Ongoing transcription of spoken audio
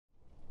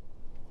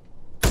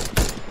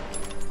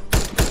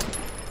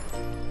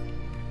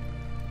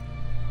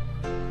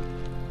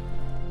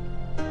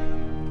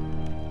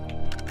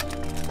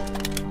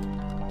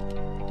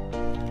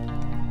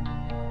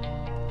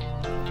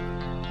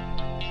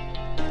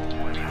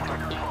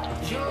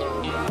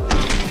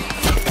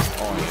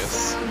Oh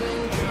yes.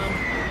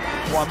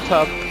 One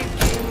tap.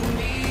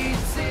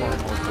 More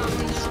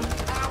bullets.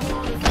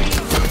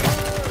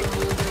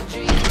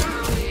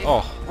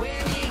 Oh.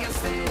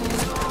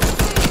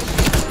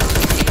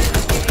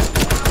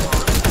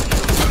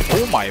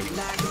 Oh my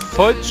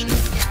fudge.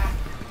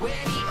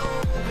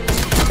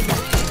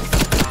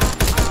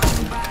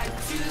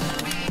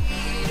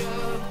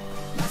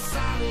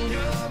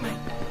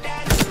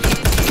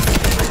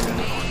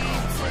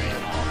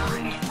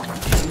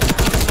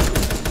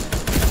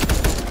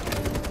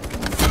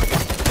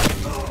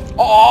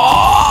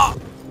 Oh!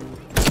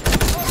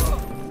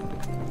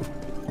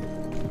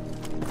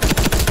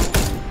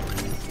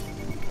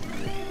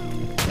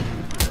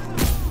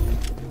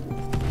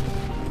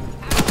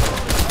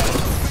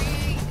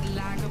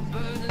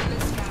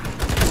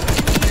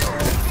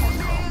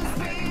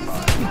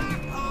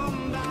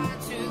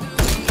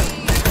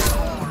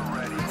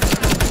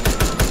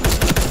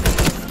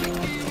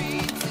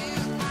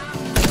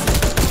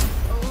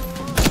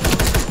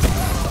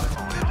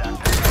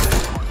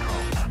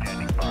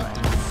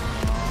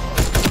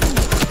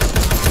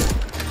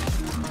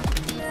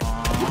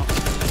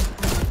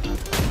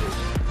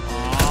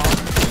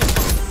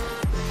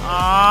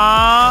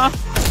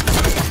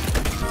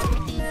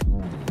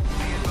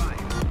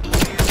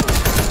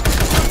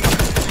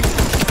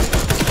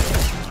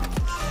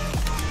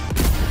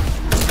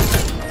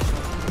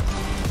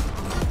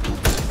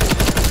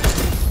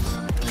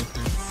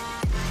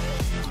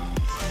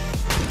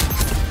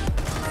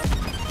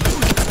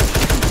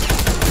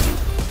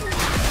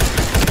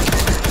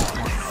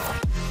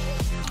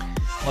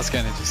 Let's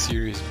get into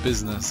serious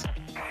business.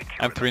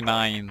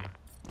 M39.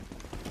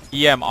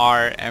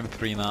 EMR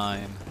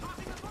M39.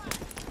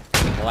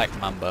 Black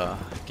Mamba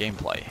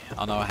gameplay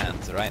on our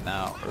hands right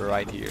now,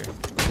 right here.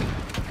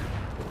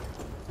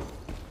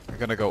 We're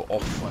gonna go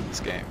off on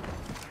this game.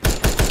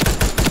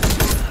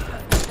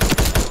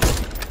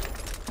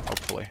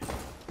 Hopefully.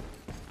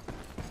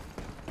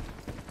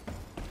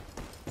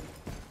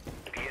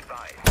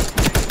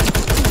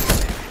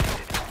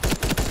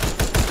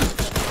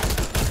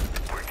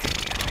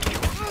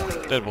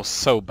 That was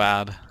so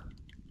bad.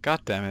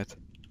 God damn it.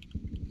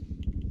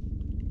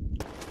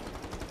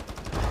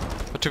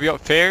 But to be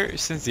fair,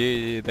 since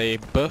they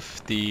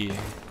buffed the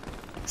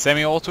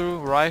semi-auto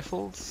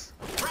rifles,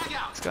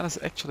 this gun is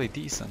actually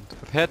decent.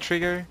 With head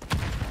trigger,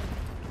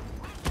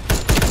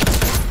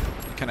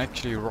 you can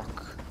actually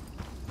rock.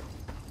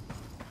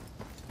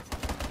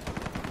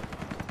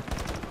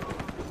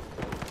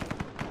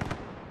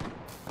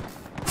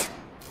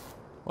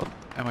 What?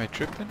 Am I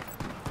tripping?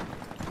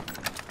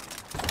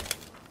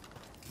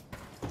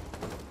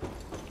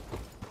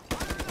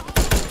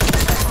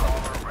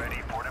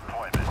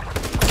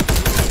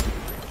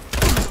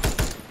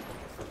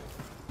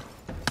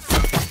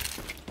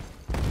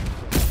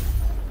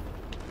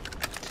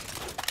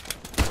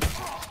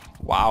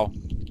 Wow.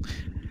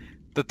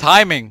 The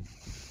timing.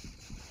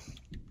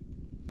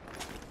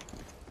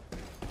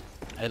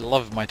 I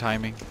love my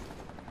timing.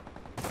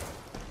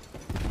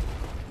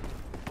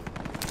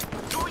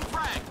 Going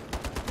frag.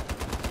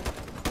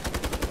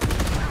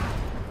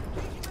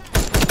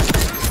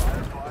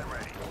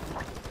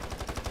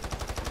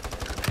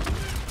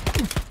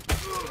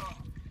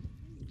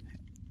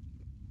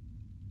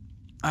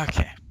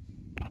 Okay.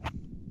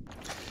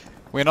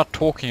 We're not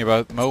talking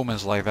about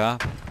moments like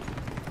that.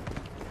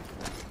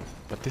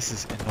 But this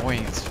is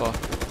annoying as fuck.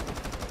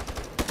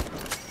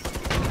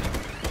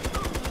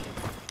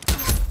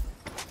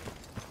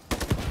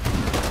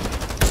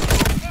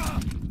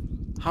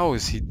 How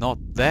is he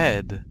not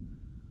dead?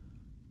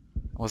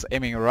 I was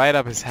aiming right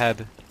up his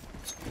head.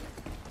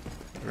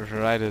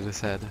 Right at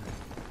his head.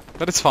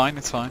 But it's fine,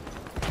 it's fine.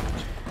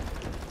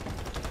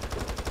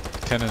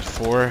 10 and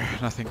 4,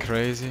 nothing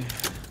crazy.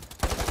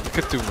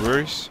 Could do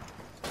worse.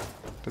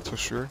 That's for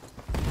sure.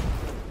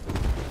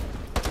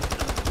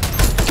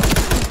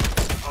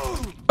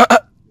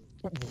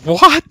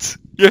 What?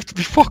 You have to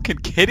be fucking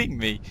kidding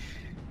me.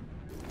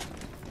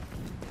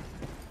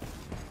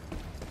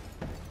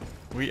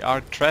 We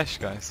are trash,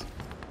 guys.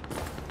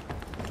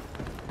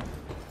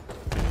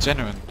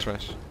 Genuine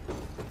trash.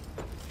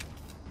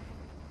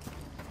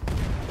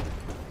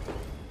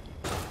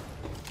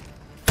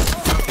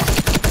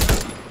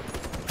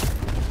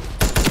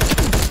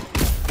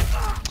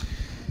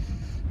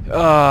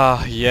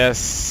 Ah,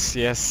 yes,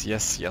 yes,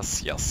 yes,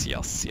 yes, yes,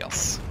 yes,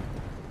 yes.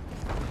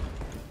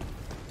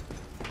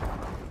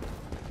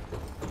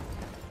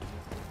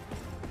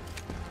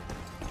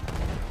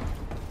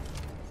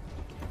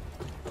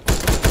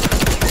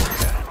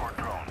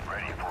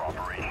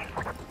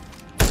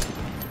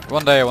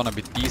 One day I want to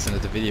be decent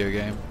at the video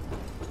game.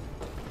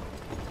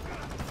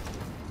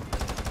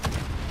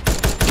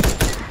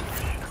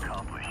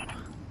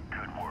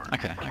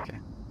 Okay, okay.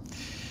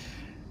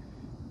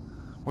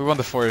 We won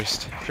the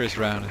first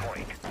round.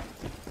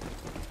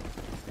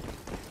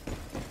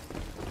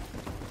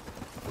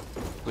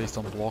 Please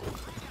don't block.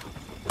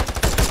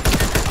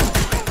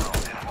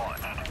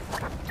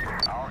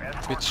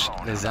 Bitch,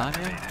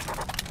 lasagna?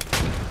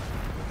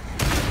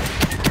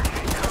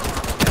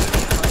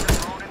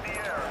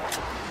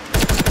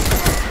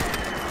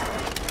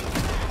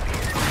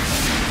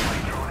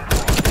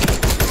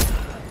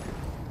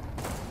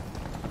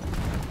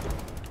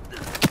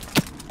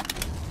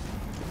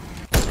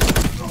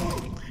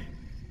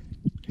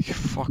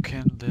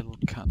 fucking little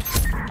cunt.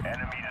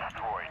 Enemy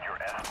destroyed your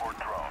escort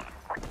drone.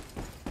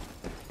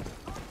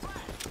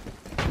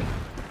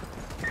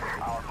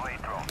 Our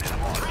blade drone is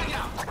launched.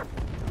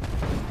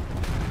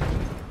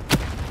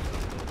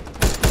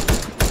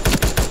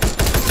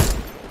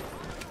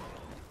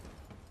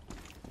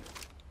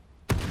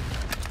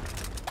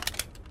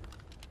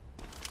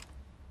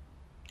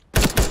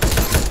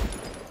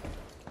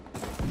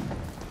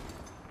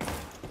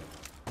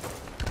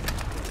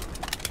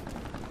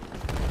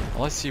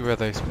 Let's see where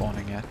they're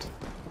spawning at.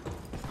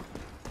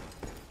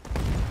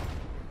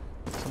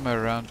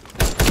 Somewhere around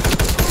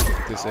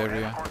this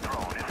area. Our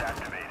drone is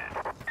activated.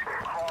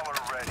 Crawler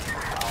ready.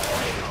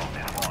 Our drone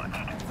is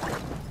launched.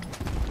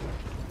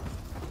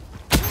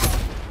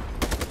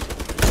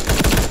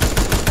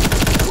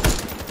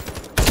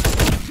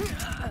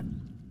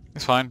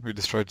 It's fine, we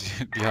destroyed the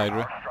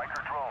Hydra. Our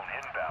striker drone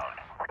inbound.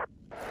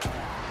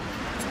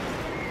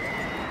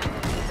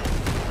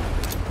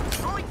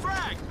 Throwing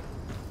frag!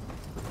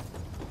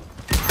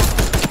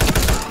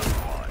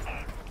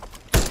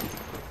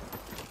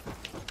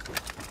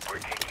 We're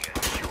taking a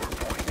secure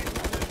point.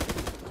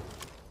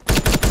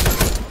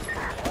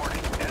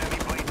 Warning, enemy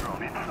blade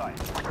drone in sight.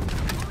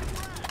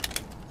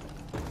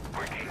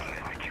 We're taking a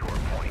secure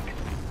point.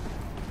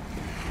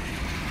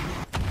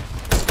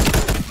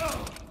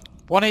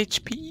 1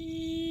 HP!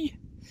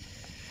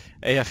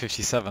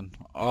 AR-57.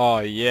 Oh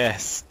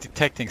yes!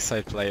 Detecting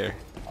side player.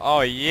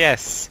 Oh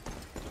yes!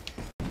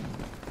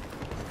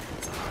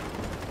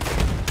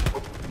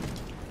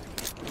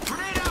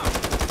 Grenade out!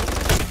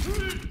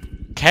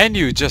 Can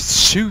you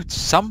just shoot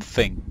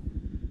something?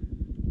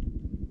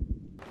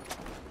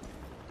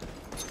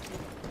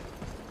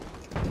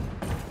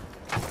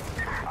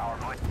 Our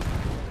blade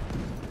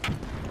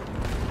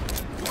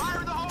Fire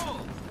in the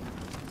hole!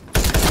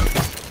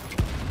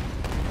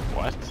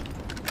 What?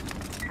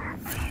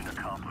 mission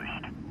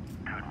accomplished.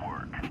 Good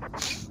work.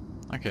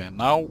 Okay,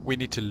 now we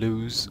need to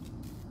lose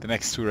the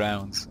next 2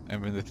 rounds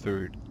and win the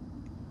 3rd.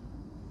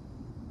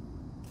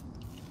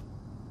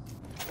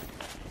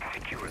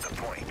 Secure the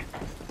point.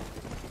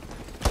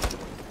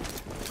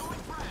 Throwing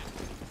frag!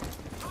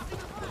 Tossing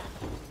a bomb!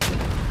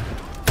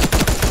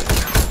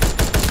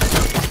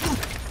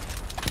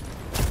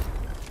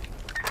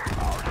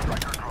 Our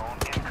striker drone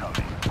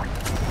incoming.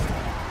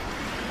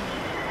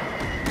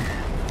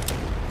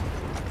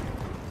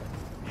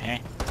 Heh.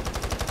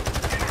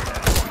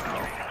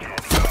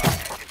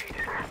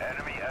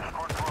 Enemy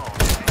escort drone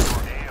is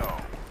in your AO.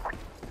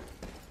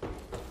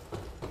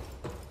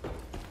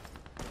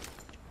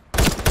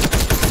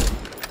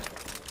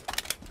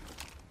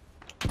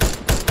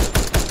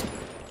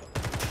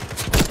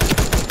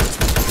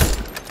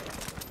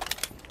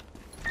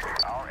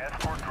 Our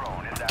escort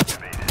drone is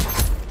activated.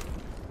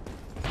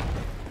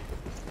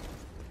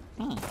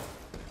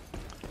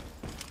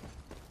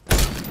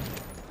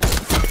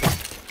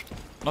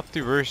 Not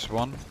the worst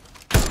one.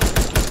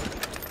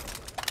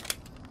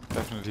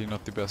 Definitely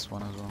not the best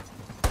one as well.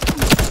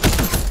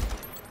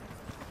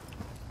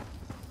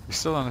 We're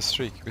still on a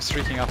streak. We're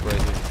streaking up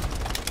right here.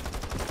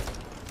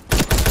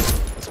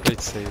 Let's play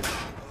it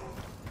safe.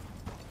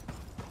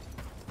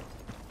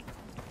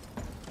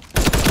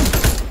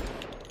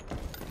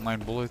 Nine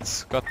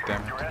bullets. God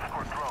damn Your it.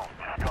 escort drone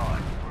is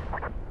gone.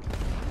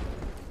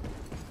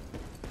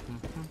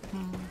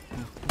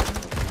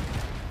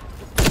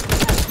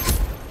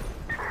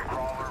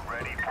 Crawler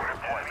ready for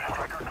deployment.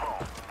 Striker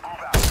drone.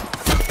 Move out.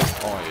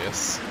 Oh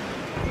yes.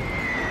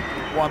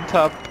 One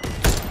tap.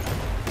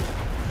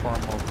 4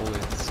 more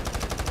bullets.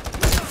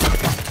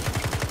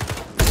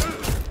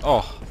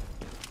 Oh.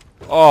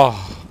 Oh.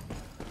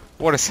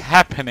 What is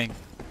happening?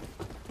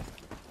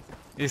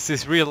 Is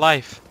this real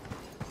life?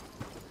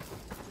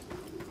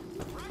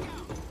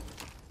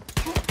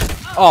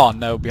 Oh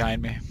no,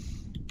 behind me.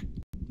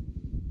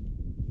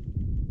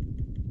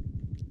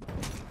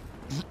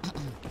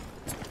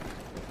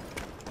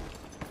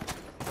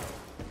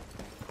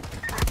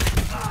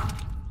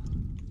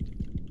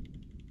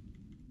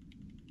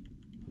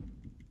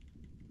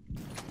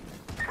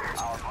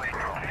 Our blade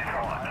drone is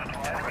on.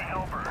 Enemy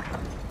helper.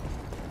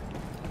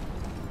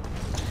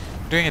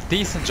 Doing a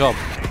decent job.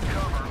 Take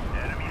cover.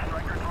 Enemy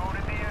striker drone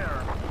in the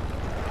air.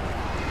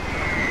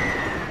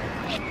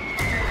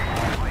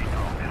 Our blade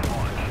drone is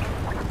launched.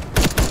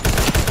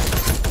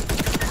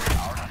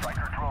 Our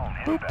striker drone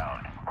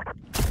inbound.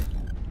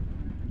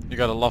 You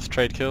gotta love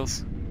trade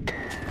kills.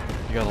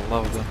 You gotta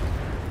love them.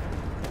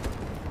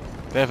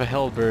 They have a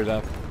Hellbird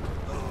up.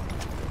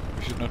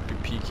 We should not be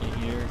peeking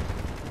here.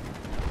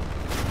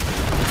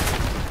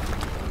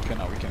 Okay,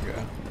 now we can go.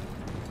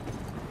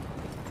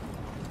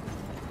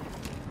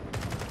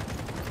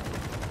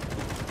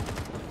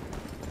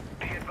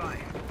 Be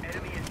advised,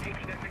 enemy is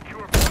taking a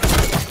secure point.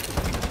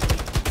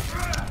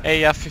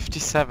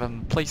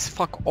 AR-57, please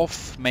fuck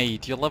off,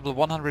 mate. You're level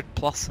 100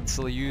 plus and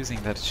still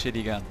using that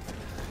shitty gun.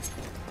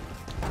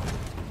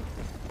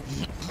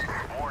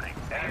 Warning,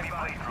 enemy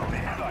blade drone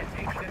is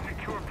taking a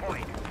secure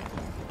point.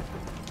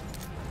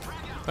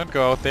 Don't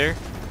go out there.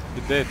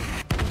 You did.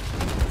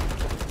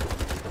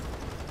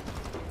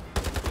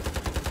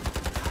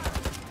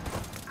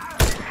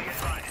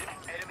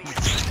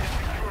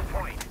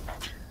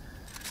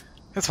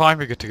 It's fine,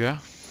 we're good to go.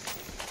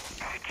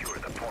 Secure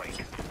the point.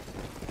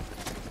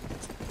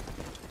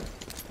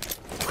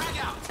 Frag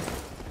out.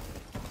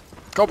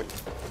 Copy.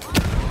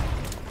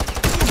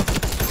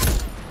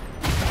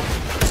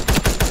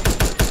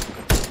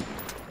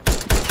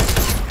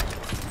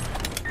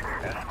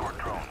 Escort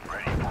drone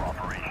ready for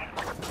operation.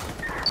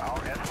 Our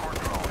escort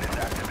drone is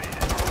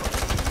activated.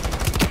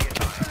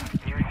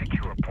 New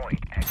secure point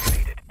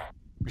activated.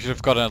 We should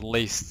have gotten at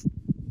least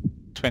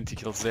 20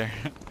 kills there.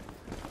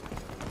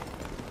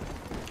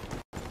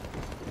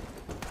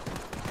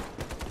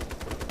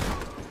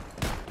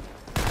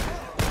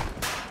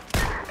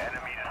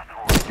 Enemy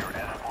destroyed your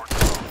escort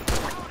drone.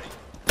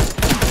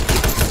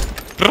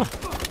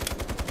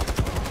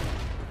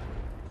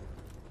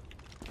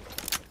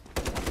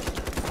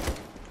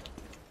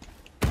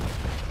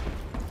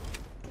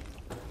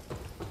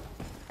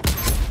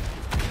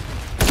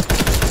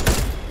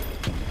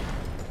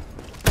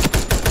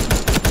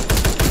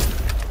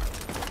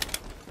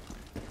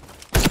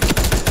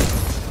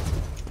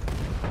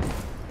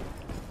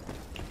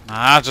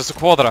 Ah, just a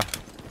quadra.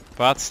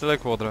 But still a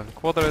quadra. A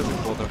quadra is a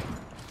quadra.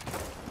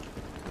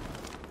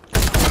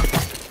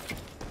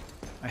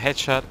 A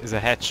headshot is a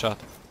headshot.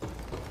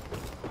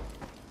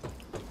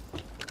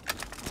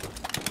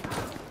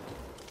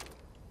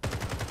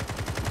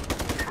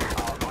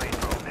 Our blade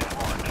drone is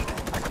launched.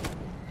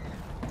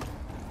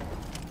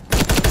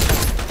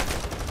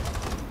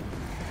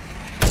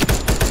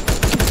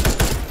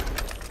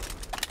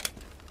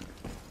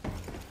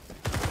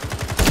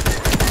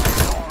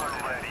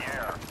 Ready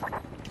air.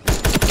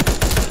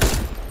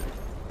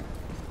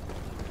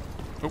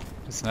 Oh,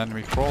 it's an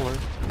enemy crawler.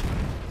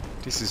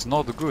 This is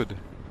not good.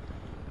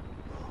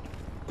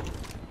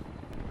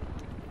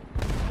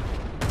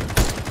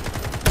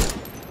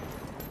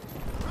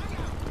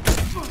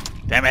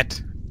 Damn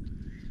it!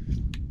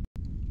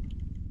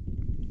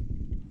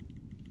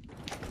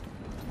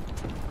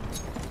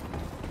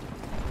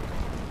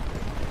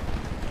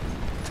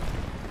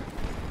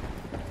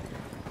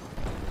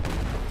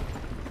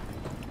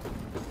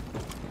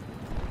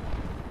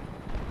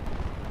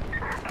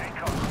 Take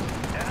cover.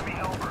 Enemy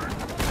helper.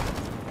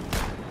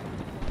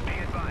 Be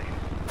advised.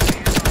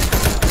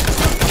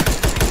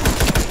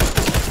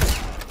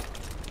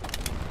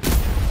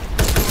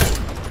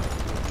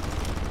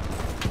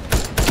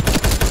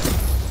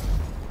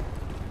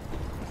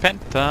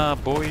 Penta,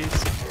 boys.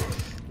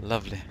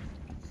 Lovely.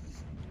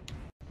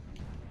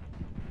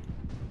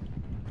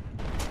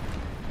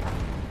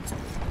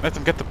 Let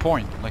them get the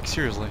point, like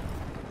seriously.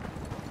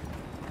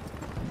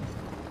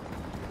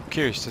 I'm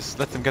curious, just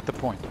let them get the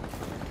point.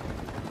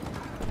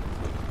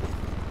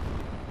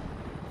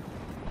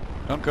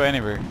 Don't go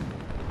anywhere.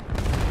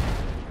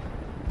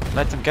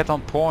 Let them get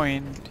on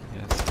point.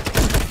 Yes.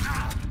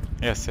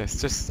 Yes,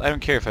 yes, just, I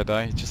don't care if I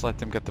die, just let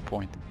them get the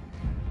point.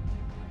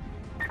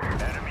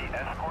 Enemy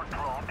escort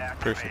drone activated.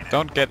 Perfect.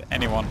 Don't get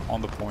anyone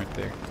on the point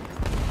there.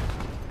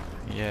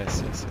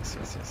 Yes, yes, yes,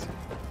 yes, yes.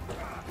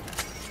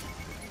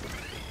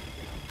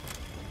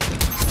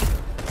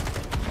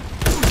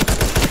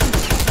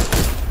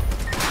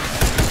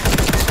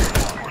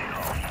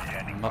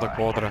 Another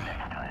quadra.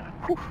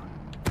 Whew.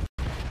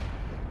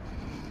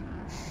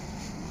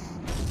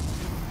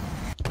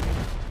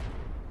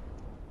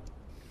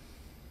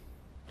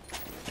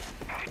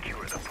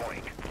 Secure the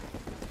point.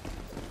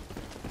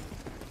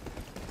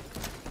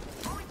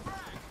 Throwing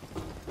frag.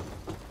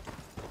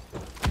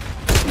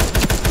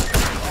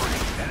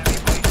 Enemy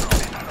blade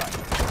drone in sight.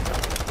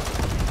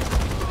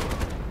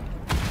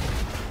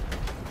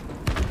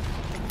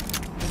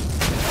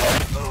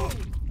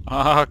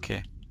 Ah,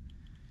 okay.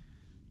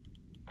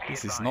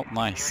 This is not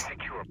nice. New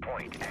secure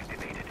point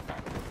activated.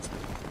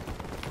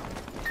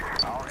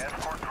 Our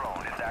escort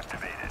drone is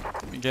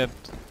activated. We get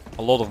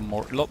a lot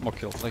more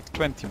kills, like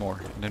 20 more,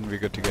 and then we're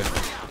good to go. We're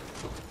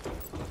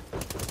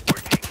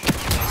taking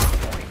secure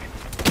point.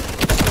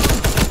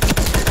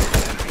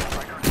 Enemy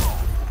striker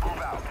drone.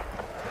 Move out.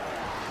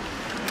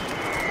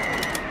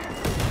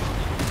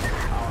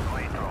 Our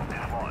blade drone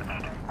is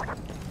launched.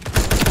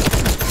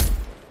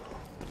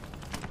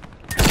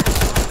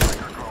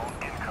 Striker drone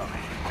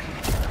incoming.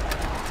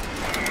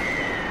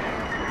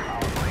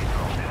 Our blade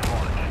drone is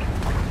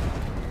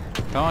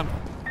launched. Come on.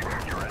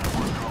 Your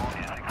escort drone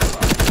is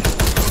expired.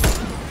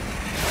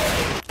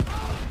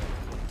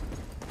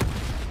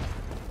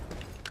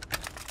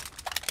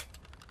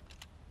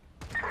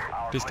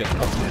 Our Please get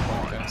blade off the drone is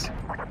point, launched. guys.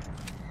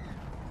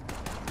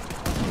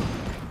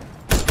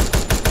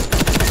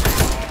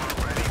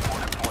 Ready for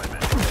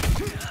deployment.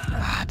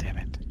 Ah, damn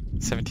it.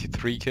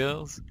 73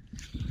 kills.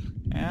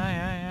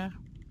 Yeah.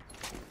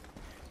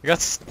 We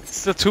got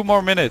still 2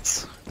 more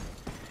minutes.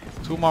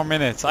 2 more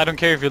minutes. I don't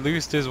care if you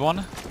lose this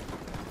one.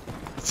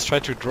 Let's try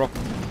to drop.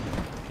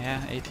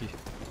 Yeah, 80.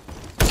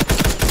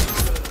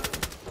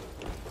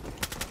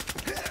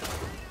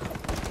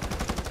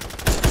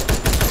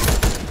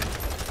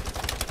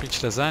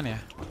 Reach lasagna.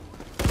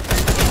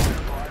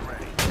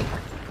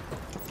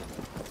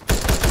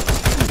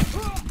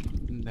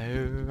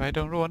 No, I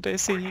don't want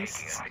Taking a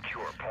assists.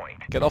 secure point.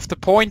 Get off the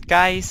point,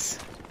 guys.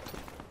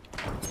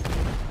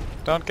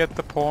 Don't get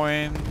the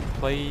point,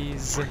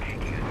 please.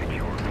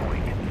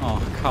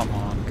 Oh, come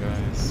on,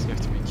 guys. You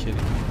have to be kidding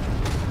me.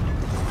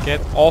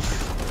 Get off.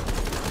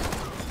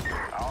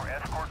 Our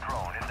escort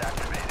drone is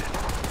activated.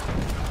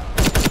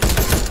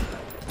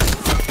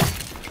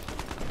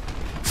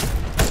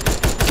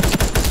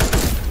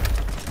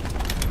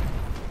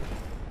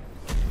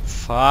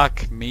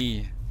 Fuck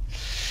me.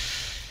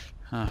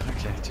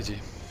 Okay, GG.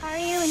 Are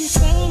you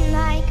insane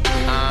like